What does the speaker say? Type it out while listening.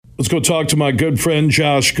Let's go talk to my good friend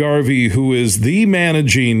Josh Garvey, who is the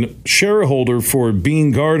managing shareholder for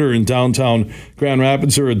Bean Garter in downtown Grand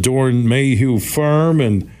Rapids. They're a Doeren Mayhew firm,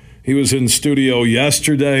 and he was in studio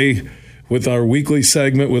yesterday with our weekly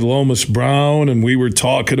segment with Lomas Brown, and we were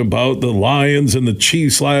talking about the Lions and the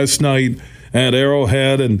Chiefs last night at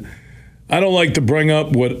Arrowhead. And I don't like to bring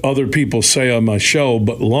up what other people say on my show,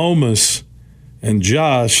 but Lomas and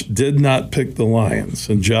Josh did not pick the Lions.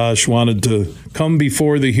 And Josh wanted to come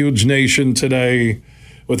before the huge nation today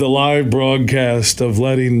with a live broadcast of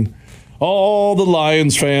letting all the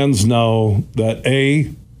Lions fans know that,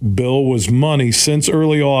 A, Bill was money since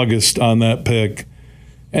early August on that pick.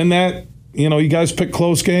 And that, you guys pick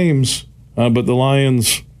close games. But the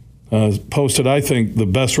Lions posted, I think, the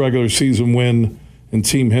best regular season win in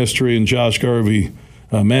team history. And Josh Garvey,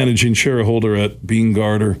 managing shareholder at Bean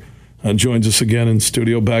Garter, joins us again in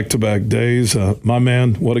studio back-to-back days. My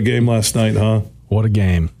man, what a game last night, huh? What a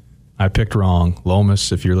game. I picked wrong.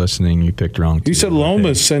 Lomas, if you're listening, you picked wrong too. You said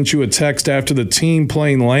Lomas sent you a text after the team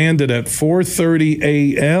plane landed at 4:30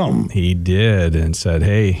 a.m. He did, and said,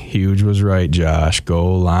 hey, Huge was right, Josh.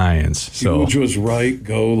 Go Lions. Huge was right.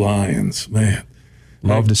 Go Lions. Man.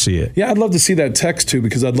 Love to see it. Yeah, I'd love to see that text, too,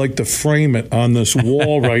 because I'd like to frame it on this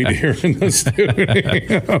wall right here in the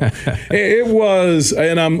studio. It was,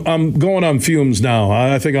 and I'm going on fumes now.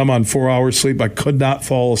 I think I'm on 4 hours sleep. I could not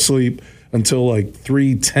fall asleep until like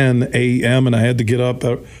 3:10 a.m., and I had to get up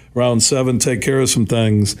around 7, take care of some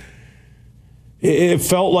things. It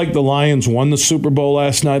felt like the Lions won the Super Bowl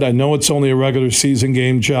last night. I know it's only a regular season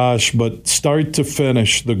game, Josh, but start to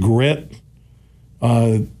finish, the grit,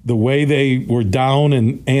 the way they were down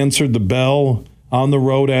and answered the bell on the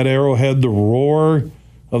road at Arrowhead, the roar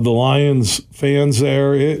of the Lions fans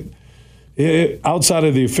there. It outside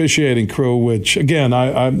of the officiating crew, which again,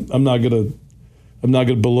 I'm not gonna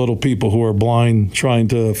belittle people who are blind trying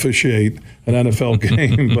to officiate an NFL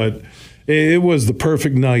game, but it was the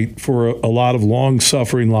perfect night for a lot of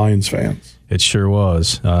long-suffering Lions fans. It sure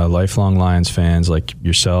was. Lifelong Lions fans like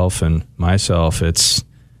yourself and myself.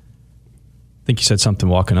 I think you said something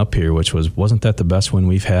walking up here, which wasn't that the best win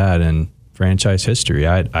we've had in franchise history?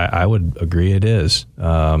 I would agree it is.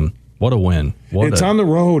 What a win. It's on the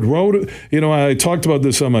road. I talked about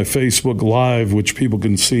this on my Facebook Live, which people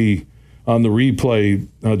can see on the replay.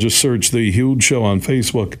 Just search the Huge Show on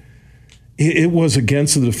Facebook. It was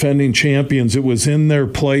against the defending champions. It was in their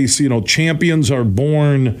place. Champions are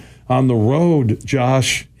born on the road,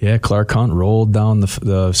 Josh. Yeah, Clark Hunt rolled down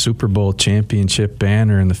the Super Bowl championship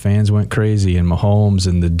banner, and the fans went crazy, and Mahomes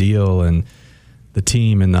and the deal and the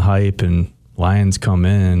team and the hype, and Lions come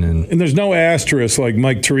in. And there's no asterisk like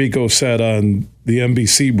Mike Tirico said on the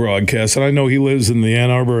NBC broadcast, and I know he lives in the Ann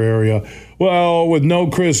Arbor area. Well, with no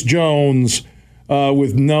Chris Jones,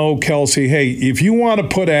 with no Kelsey, hey, if you want to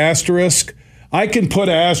put asterisk, I can put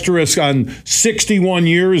asterisk on 61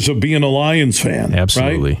 years of being a Lions fan.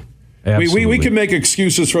 Absolutely. Right? Absolutely. We can make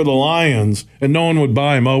excuses for the Lions, and no one would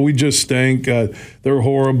buy them. Oh, we just stink. They're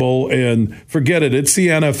horrible. And forget it. It's the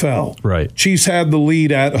NFL. Right. Chiefs had the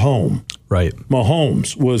lead at home. Right.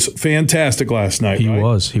 Mahomes was fantastic last night. He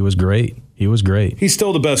was. He was great. He's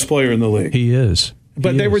still the best player in the league. He is.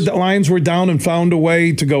 But the Lions were down and found a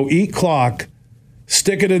way to go eat clock,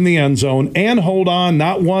 stick it in the end zone, and hold on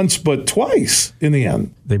not once but twice in the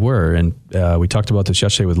end. They were. And we talked about this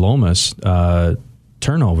yesterday with Lomas.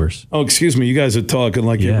 Turnovers. Oh, excuse me. You guys are talking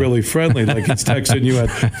like you're really friendly, like he's texting you at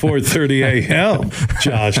 4:30 a.m.,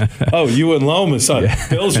 Josh. Oh, you and Lomas.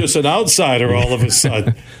 Bill's just an outsider all of a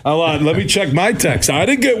sudden. Let me check my text. I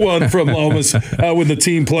didn't get one from Lomas when the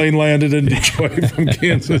team plane landed in Detroit from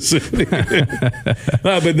Kansas City.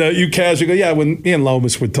 But you casually go, when me and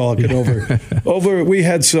Lomas were talking over we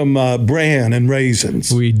had some bran and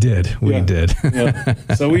raisins. We did. Yeah.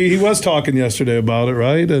 So he was talking yesterday about it,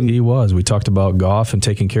 right? And he was. We talked about Goff and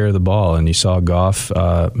taking care of the ball, and you saw Goff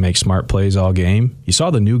make smart plays all game. You saw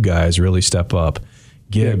the new guys really step up.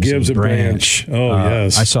 Gibbs and Branch. Oh,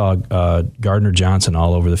 yes. I saw Gardner Johnson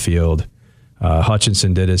all over the field.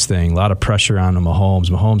 Hutchinson did his thing. A lot of pressure on Mahomes.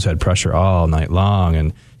 Mahomes had pressure all night long,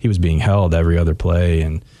 and he was being held every other play.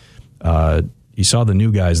 And you saw the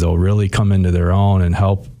new guys, though, really come into their own and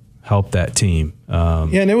help that team.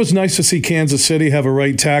 And it was nice to see Kansas City have a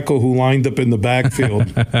right tackle who lined up in the backfield.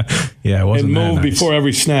 Yeah, it wasn't and moved nice. Before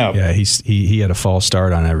every snap. Yeah, he had a false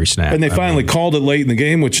start on every snap. And they finally called it late in the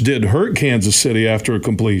game, which did hurt Kansas City after a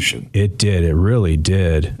completion. It did. It really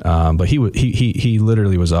did. But he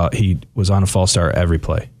literally was on a false start every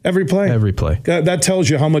play. Every play. That tells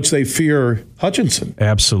you how much they fear Hutchinson.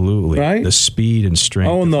 Absolutely. Right? The speed and strength.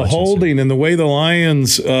 Oh, and the Hutchinson. holding and the way the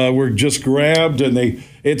Lions were just grabbed, and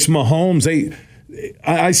it's Mahomes.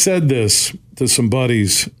 I said this to some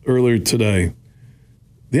buddies earlier today.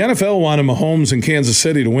 The NFL wanted Mahomes in Kansas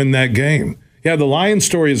City to win that game. Yeah, the Lions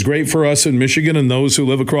story is great for us in Michigan and those who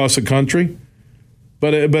live across the country.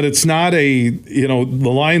 But it's not the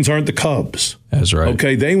Lions aren't the Cubs. That's right.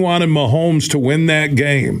 Okay, they wanted Mahomes to win that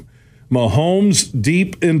game. Mahomes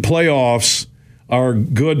deep in playoffs are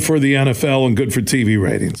good for the NFL and good for TV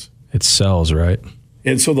ratings. It sells, right?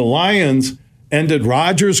 And so the Lions ended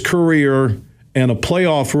Rodgers' career and a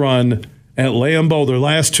playoff run at Lambeau, their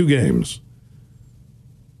last 2 games.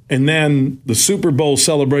 And then the Super Bowl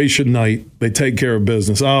celebration night, they take care of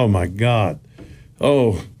business. Oh, my God.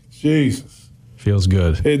 Oh, Jesus. Feels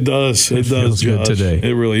good. It does. It does, feels Josh. good today.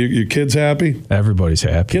 It really. Your kids happy? Everybody's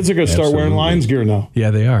happy. Kids are going to start wearing Lions gear now. Yeah,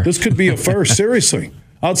 they are. This could be a first, seriously.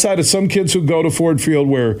 Outside of some kids who go to Ford Field,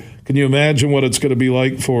 where can you imagine what it's going to be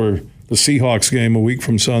like for the Seahawks game a week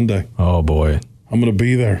from Sunday? Oh, boy. I'm going to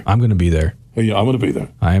be there. I'm going to be there. Oh, yeah, I'm going to be there.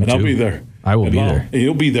 I am and too. I'll be there. I will be there.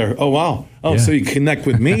 You'll be there. Oh, wow. Oh, Yeah. So you connect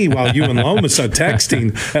with me while you and Lomas are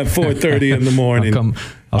texting at 4:30 in the morning.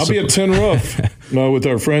 I'll be at Tin Roof with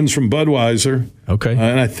our friends from Budweiser. Okay.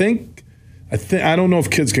 And I don't know if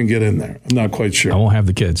kids can get in there. I'm not quite sure. I won't have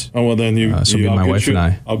the kids. Oh, well, then so be my wife and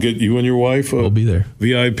I. I'll get you and your wife We'll be there.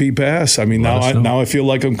 VIP pass. I mean, now I feel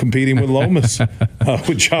like I'm competing with Lomas,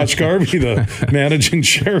 with Josh Garvey, the managing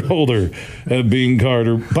shareholder at Bean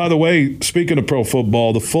Carter. By the way, speaking of pro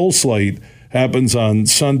football, the full slate happens on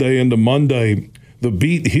Sunday into Monday. The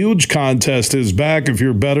Beat Huge contest is back. If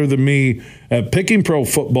you're better than me at picking pro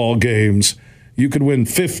football games, you could win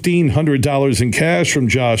 $1,500 in cash from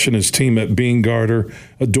Josh and his team at Bean Carter,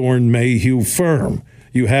 a Doeren Mayhew firm.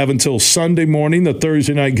 You have until Sunday morning. The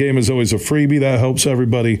Thursday night game is always a freebie. That helps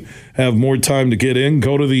everybody have more time to get in.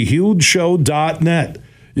 Go to thehugeshow.net.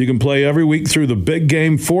 You can play every week through the big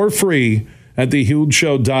game for free at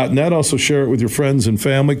thehugeshow.net. Also share it with your friends and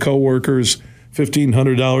family, coworkers.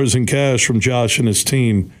 $1,500 in cash from Josh and his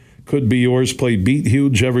team could be yours. Play Beat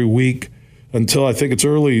Huge every week until I think it's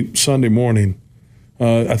early Sunday morning.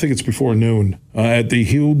 I think it's before noon at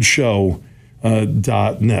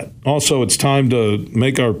thehugeshow.net. Also, it's time to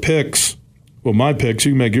make our picks. Well, my picks.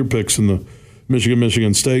 You can make your picks in the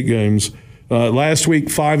Michigan State games. Last week,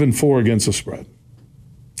 5-4 against the spread.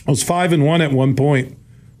 I was 5-1 at one point.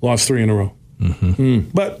 Lost 3 in a row.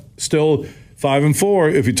 But still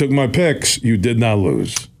 5-4. If you took my picks, you did not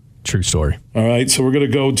lose. True story. All right, so we're going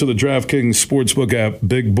to go to the DraftKings Sportsbook app,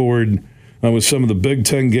 big board, with some of the Big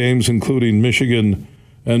Ten games, including Michigan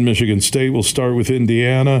and Michigan State. We'll start with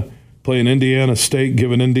Indiana, playing Indiana State,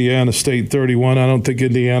 giving Indiana State 31. I don't think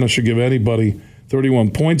Indiana should give anybody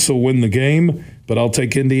 31 points. They'll win the game, but I'll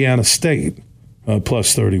take Indiana State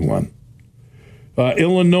plus 31.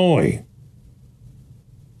 Illinois.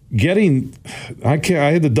 I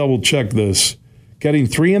had to double check this. Getting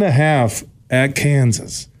 3.5 at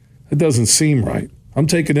Kansas. It doesn't seem right. I'm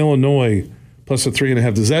taking Illinois plus a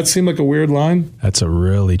 3.5. Does that seem like a weird line? That's a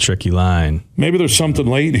really tricky line. Everybody There's something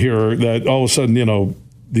late here that all of a sudden,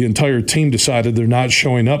 the entire team decided they're not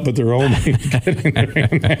showing up, but they're only getting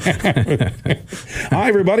there. Hi,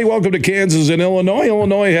 everybody. Welcome to Kansas and Illinois.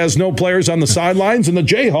 Illinois has no players on the sidelines, and the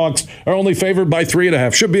Jayhawks are only favored by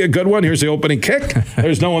 3.5. Should be a good one. Here's the opening kick.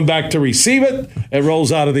 There's no one back to receive it. It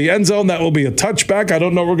rolls out of the end zone. That will be a touchback. I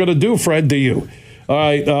don't know what we're going to do, Fred. Do you? All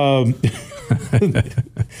right.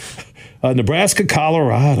 Nebraska,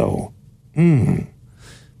 Colorado.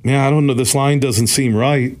 Yeah, I don't know. This line doesn't seem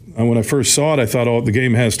right. And when I first saw it, I thought, the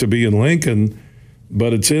game has to be in Lincoln.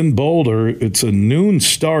 But it's in Boulder. It's a noon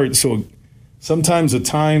start. So sometimes at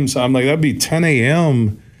times I'm like, that'd be 10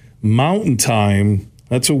 a.m. Mountain Time.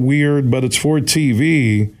 That's a weird, but it's for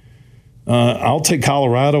TV. I'll take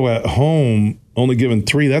Colorado at home, only given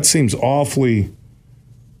 3. That seems awfully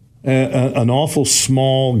an awful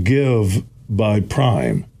small give by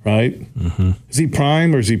Prime. Right? Mm-hmm. Is he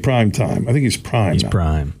prime or is he prime time? I think he's prime. He's now.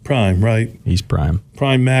 prime. Prime, right? He's prime.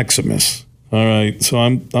 Prime Maximus. All right. So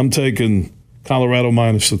I'm taking Colorado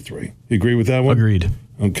minus the 3. You agree with that one? Agreed.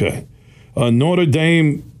 Okay. Notre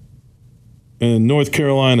Dame and North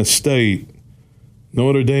Carolina State.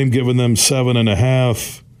 Notre Dame giving them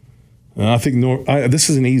 7.5. I think this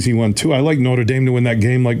is an easy one too. I like Notre Dame to win that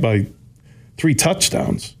game by 3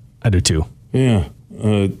 touchdowns. I do too. Yeah.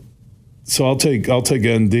 So I'll take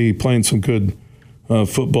ND, playing some good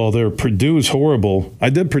football there. Purdue's horrible. I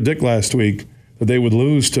did predict last week that they would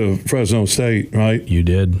lose to Fresno State, right? You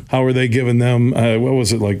did. How are they giving them? What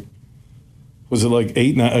was it like? Was it like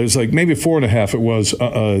 8? It was like maybe 4.5. It was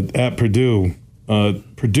at Purdue.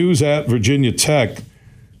 Purdue's at Virginia Tech.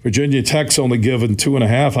 Virginia Tech's only given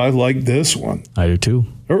 2.5. I like this one. I do too.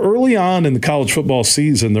 Early on in the college football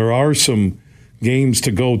season, there are some games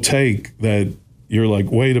to go take that you're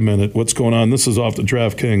like, wait a minute, what's going on? This is off the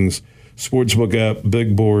DraftKings Sportsbook app,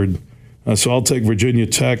 big board. So I'll take Virginia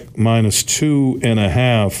Tech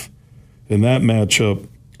 -2.5 in that matchup.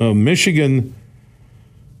 Michigan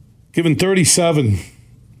given 37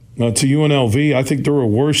 to UNLV. I think they're a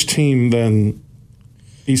worse team than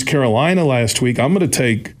East Carolina last week. I'm going to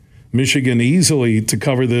take Michigan easily to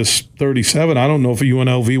cover this 37. I don't know if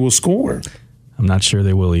UNLV will score. I'm not sure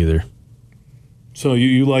they will either. So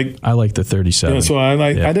you like? I like the 37. Yeah, so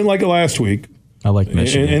I didn't like it last week. I like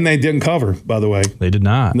Michigan. And they didn't cover, by the way. They did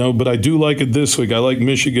not. No, but I do like it this week. I like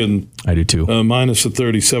Michigan. I do too. Minus the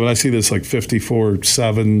 37. I see this like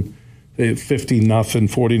 54-7, 50-0,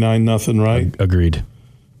 49-0, right? Agreed.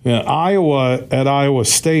 Yeah, Iowa at Iowa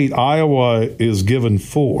State. Iowa is given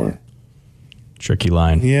 4. Tricky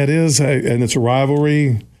line. Yeah, it is, and it's a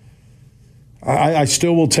rivalry. I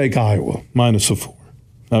still will take Iowa minus a 4.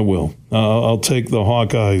 I will. I'll take the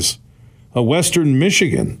Hawkeyes. Western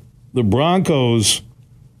Michigan. The Broncos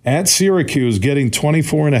at Syracuse getting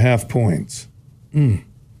 24.5 points.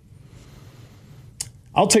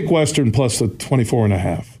 I'll take Western plus the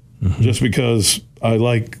 24.5 just because I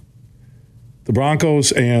like the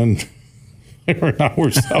Broncos and we're an hour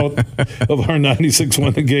south of our 96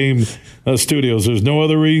 win the game studios. There's no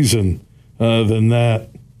other reason than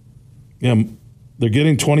that. Yeah, they're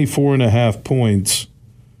getting 24.5 points.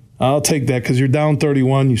 I'll take that because you're down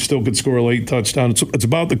 31. You still could score a late touchdown. It's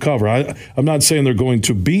about the cover. I'm not saying they're going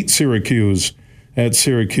to beat Syracuse at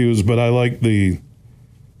Syracuse, but I like the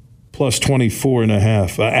plus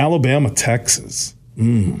 24.5. Alabama, Texas.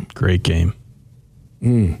 Great game.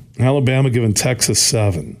 Alabama giving Texas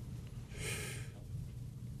 7.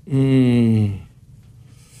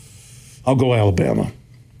 I'll go Alabama.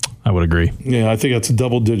 I would agree. Yeah, I think that's a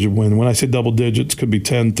double-digit win. When I say double digits, it could be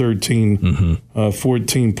 10, 13,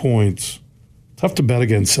 14 points. Tough to bet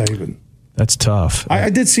against Saban. That's tough.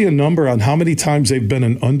 I did see a number on how many times they've been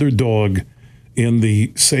an underdog in the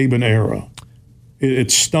Saban era.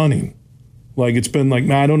 It's stunning. Like, it's been like,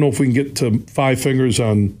 I don't know if we can get to 5 fingers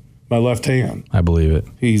on my left hand. I believe it.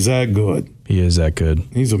 He's that good. He is that good.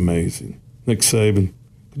 He's amazing. Nick Saban.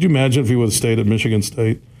 Could you imagine if he would have stayed at Michigan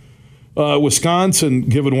State? Wisconsin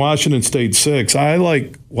giving Washington State 6. I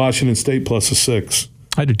like Washington State plus a 6.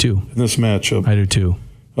 I do too. In this matchup. I do too.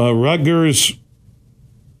 Rutgers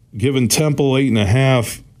giving Temple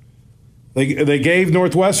 8.5. They gave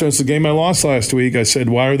Northwestern. It's the game I lost last week. I said,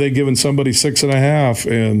 why are they giving somebody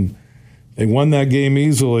 6.5? And they won that game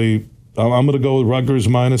easily. I'm going to go with Rutgers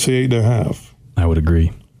minus 8.5. I would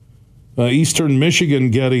agree. Eastern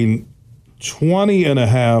Michigan getting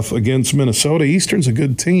 20.5 against Minnesota. Eastern's a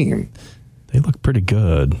good team. They look pretty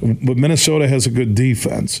good. But Minnesota has a good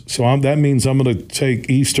defense. So that means I'm going to take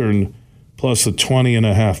Eastern plus the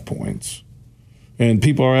 20.5 points. And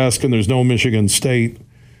people are asking, there's no Michigan State.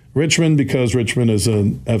 Richmond, because Richmond is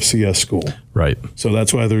an FCS school. Right. So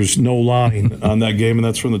that's why there's no line on that game, and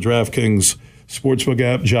that's from the DraftKings Sportsbook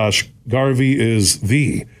app. Josh Garvey is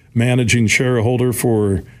the managing shareholder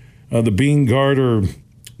for the Bean Garter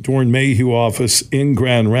Doeren Mayhew office in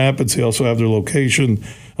Grand Rapids. They also have their location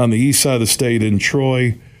on the east side of the state in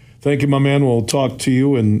Troy. Thank you, my man. We'll talk to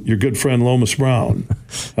you and your good friend Lomas Brown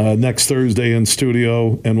next Thursday in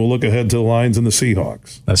studio, and we'll look ahead to the Lions and the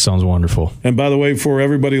Seahawks. That sounds wonderful. And by the way, for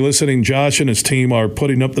everybody listening, Josh and his team are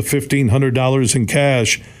putting up the $1,500 in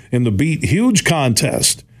cash in the Beat Huge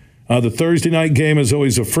contest. The Thursday night game is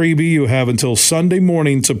always a freebie. You have until Sunday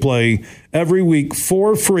morning to play every week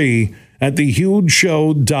for free at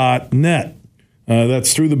thehugeshow.net.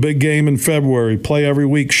 That's through the big game in February. Play every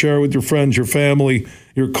week. Share it with your friends, your family,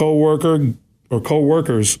 your coworker or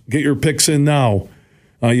coworkers. Get your picks in now.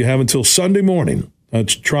 You have until Sunday morning to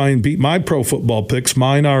try and beat my pro football picks.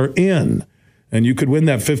 Mine are in. And you could win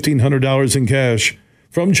that $1,500 in cash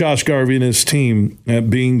from Josh Garvey and his team at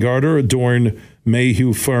Bean Garter, a Doeren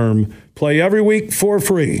Mayhew firm. Play every week for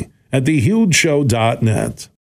free at thehugeshow.net.